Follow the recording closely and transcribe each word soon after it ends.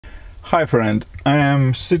Hi friend, I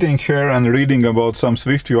am sitting here and reading about some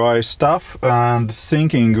SwiftUI stuff and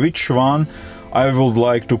thinking which one I would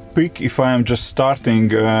like to pick if I am just starting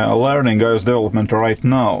learning iOS development right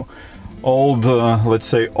now. Let's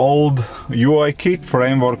say old UIKit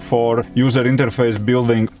framework for user interface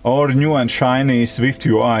building, or new and shiny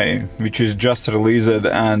SwiftUI, which is just released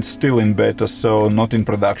and still in beta, so not in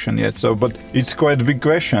production yet. But it's quite a big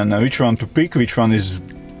question, which one to pick, which one is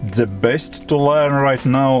the best to learn right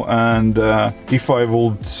now, and if I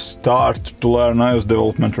would start to learn iOS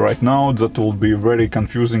development right now, that will be a very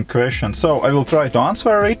confusing question. So I will try to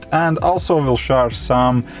answer it, and also will share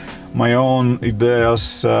some my own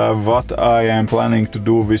ideas what I am planning to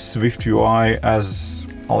do with SwiftUI as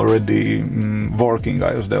already working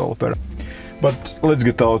iOS developer. But let's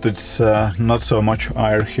get out, it's not so much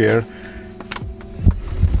air here.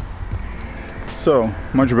 So,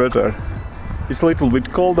 much better. It's a little bit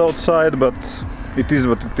cold outside, but it is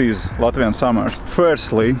what it is, Latvian summer.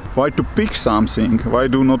 Firstly, why to pick something? Why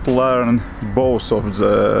do not learn both of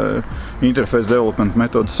the interface development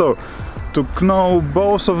methods? So, to know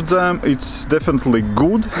both of them, it's definitely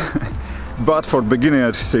good, but for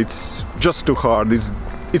beginners it's just too hard,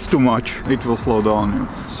 it's too much, it will slow down you.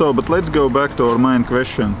 So, but let's go back to our main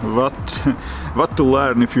question, what to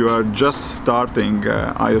learn if you are just starting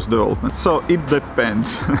iOS development. So it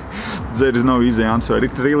depends. There is no easy answer,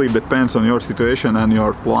 it really depends on your situation and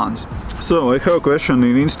your plans. So I have a question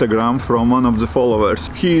in Instagram from one of the followers.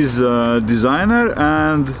 He's a designer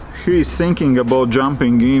and he is thinking about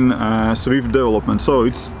jumping in Swift development, so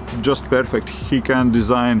it's just perfect. He can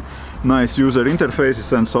design nice user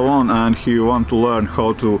interfaces and so on, and he wants to learn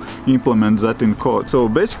how to implement that in code. So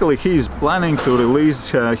basically he is planning to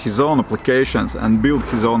release his own applications and build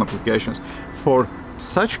his own applications. For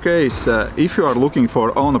such case, if you are looking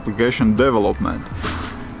for own application development,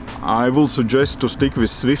 I will suggest to stick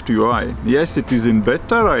with SwiftUI. Yes, it is in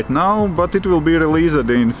beta right now, but it will be released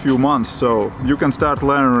in a few months, so you can start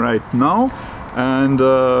learning right now. And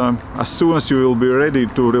as soon as you will be ready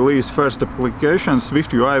to release first application,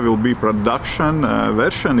 SwiftUI will be production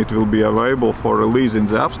version, it will be available for release in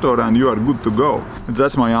the App Store, and you are good to go.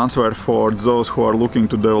 That's my answer for those who are looking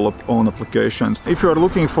to develop own applications. If you are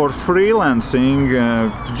looking for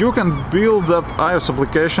freelancing, you can build up iOS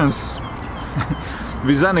applications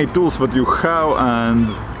with any tools that you have and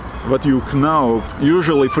what you know.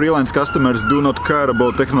 Usually freelance customers do not care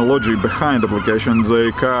about technology behind applications,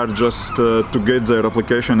 they care just to get their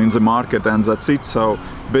application in the market, and that's it. So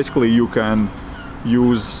basically you can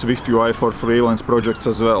use SwiftUI for freelance projects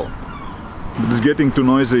as well. It's getting too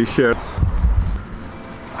noisy here.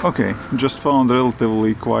 Okay, just found a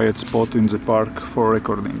relatively quiet spot in the park for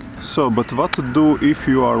recording. So, but what to do if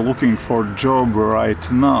you are looking for a job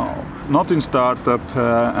right now? Not in startup,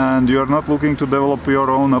 and you are not looking to develop your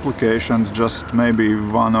own applications, just maybe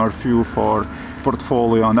one or few for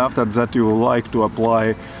portfolio, and after that you would like to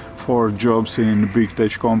apply for jobs in big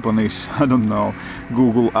tech companies, I don't know,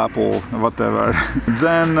 Google, Apple, whatever.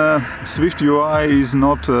 Then SwiftUI is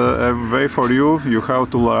not a way for you. You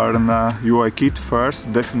have to learn UIKit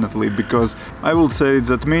first, definitely, because I will say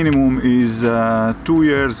that minimum is 2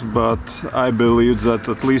 years, but I believe that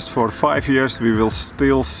at least for 5 years we will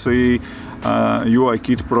still see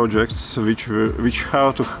UIKit projects which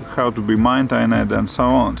have to be maintained and so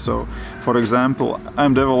on. So, for example,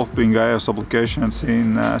 I'm developing iOS applications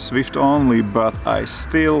in Swift only, but I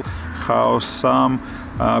still have some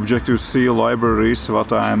Objective-C libraries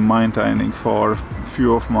that I'm maintaining for a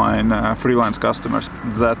few of my freelance customers.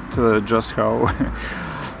 That just how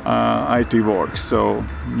IT works. So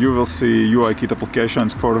you will see UIKit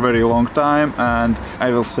applications for a very long time, and I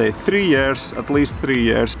will say 3 years, at least 3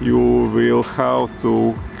 years, you will have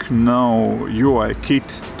to know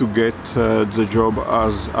UIKit to get the job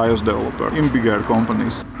as iOS developer in bigger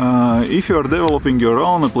companies. If you are developing your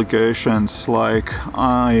own applications like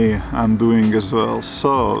I am doing as well,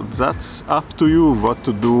 so that's up to you what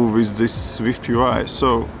to do with this SwiftUI.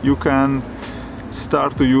 So you can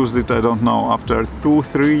start to use it, I don't know, after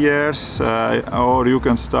 2-3 years, or you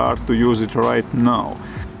can start to use it right now.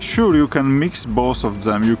 Sure, you can mix both of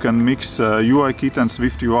them, you can mix UIKit and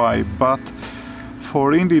SwiftUI, but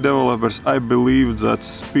for indie developers I believe that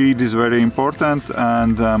speed is very important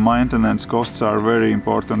and maintenance costs are very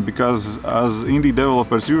important, because as indie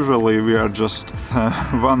developers usually we are just a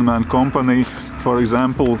one-man company. For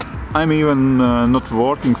example, I'm even not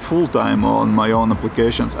working full-time on my own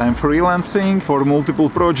applications. I'm freelancing for multiple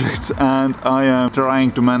projects and I am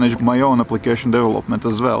trying to manage my own application development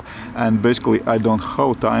as well. And basically I don't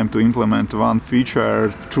have time to implement one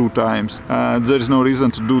feature 2 times. There is no reason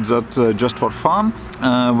to do that just for fun.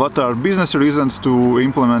 What are business reasons to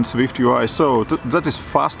implement SwiftUI? So that is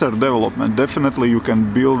faster development. Definitely you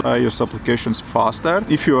can build iOS applications faster.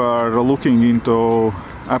 If you are looking into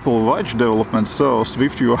Apple Watch development, so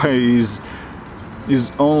SwiftUI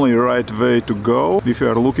is only right way to go. If you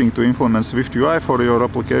are looking to implement SwiftUI for your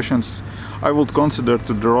applications, I would consider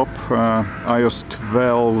to drop iOS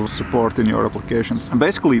 12 support in your applications.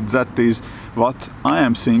 Basically that is what I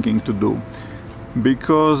am thinking to do,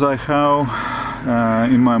 because I have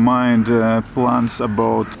in my mind plans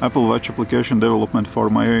about Apple Watch application development for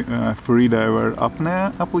my freediver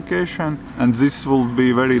apnea application, and this will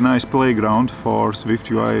be very nice playground for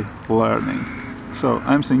SwiftUI learning. So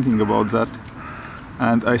I'm thinking about that,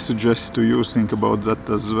 and I suggest to you think about that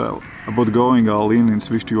as well, about going all in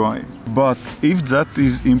SwiftUI. But if that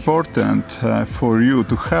is important for you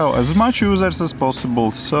to have as much users as possible,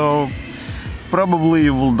 so probably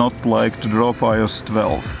you will not like to drop iOS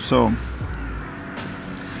 12. So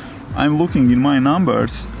I'm looking in my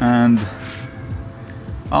numbers and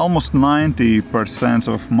almost 90%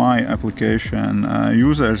 of my application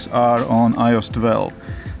users are on iOS 12.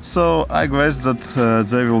 So I guess that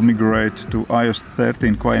they will migrate to iOS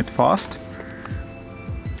 13 quite fast.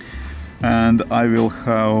 And I will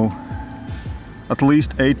have at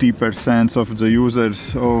least 80% of the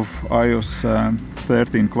users of iOS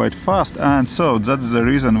 13 quite fast. And so that's the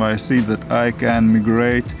reason why I see that I can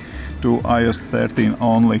migrate to iOS 13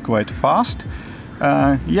 only quite fast.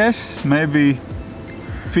 Yes, maybe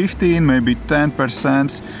 15, maybe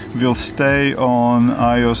 10% will stay on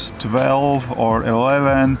iOS 12 or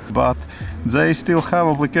 11, but they still have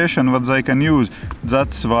application what they can use.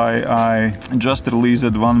 That's why I just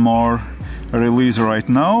released one more release right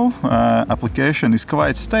now. Application is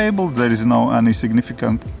quite stable, there is no any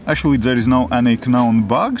significant, actually there is no any known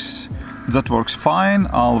bugs. That works fine,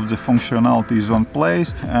 all of the functionality is on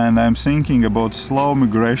place, and I'm thinking about slow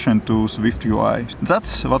migration to SwiftUI.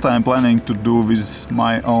 That's what I'm planning to do with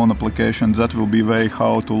my own application. That will be way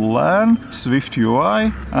how to learn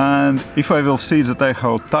SwiftUI, and if I will see that I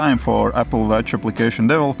have time for Apple Watch application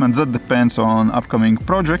development, that depends on upcoming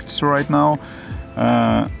projects right now.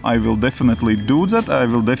 I will definitely do that, I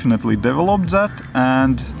will definitely develop that,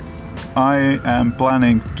 and I am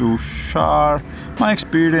planning to share my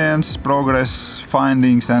experience, progress,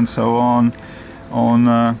 findings and so on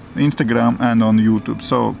Instagram and on YouTube.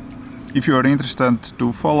 So if you are interested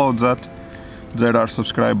to follow that, there are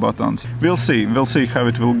subscribe buttons. We'll see how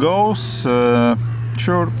it will go.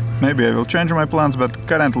 Sure, maybe I will change my plans, but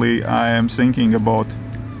currently I am thinking about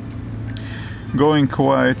going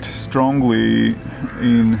quite strongly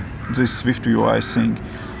in this SwiftUI thing.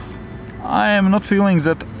 I am not feeling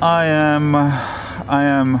that I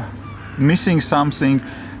am missing something,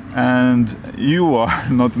 and you are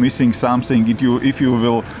not missing something if you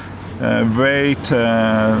will wait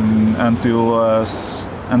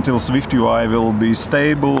until SwiftUI will be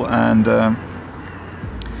stable and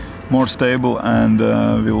more stable, and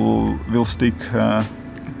will stick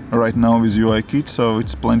right now with UIKit, so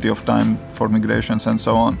it's plenty of time for migrations and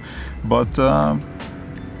so on. But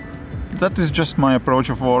that is just my approach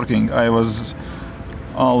of working. I was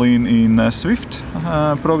all in Swift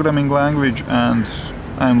programming language, and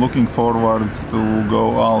I'm looking forward to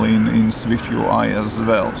go all in SwiftUI as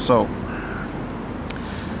well. So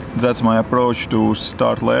that's my approach to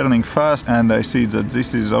start learning fast, and I see that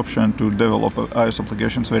this is option to develop iOS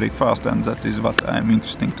applications very fast, and that is what I'm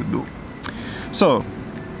interested to do. So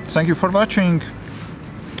thank you for watching.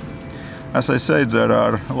 As I said, there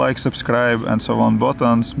are like, subscribe and so on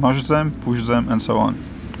buttons. Mash them, push them and so on.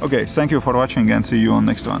 Okay, thank you for watching and see you on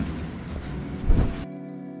next one.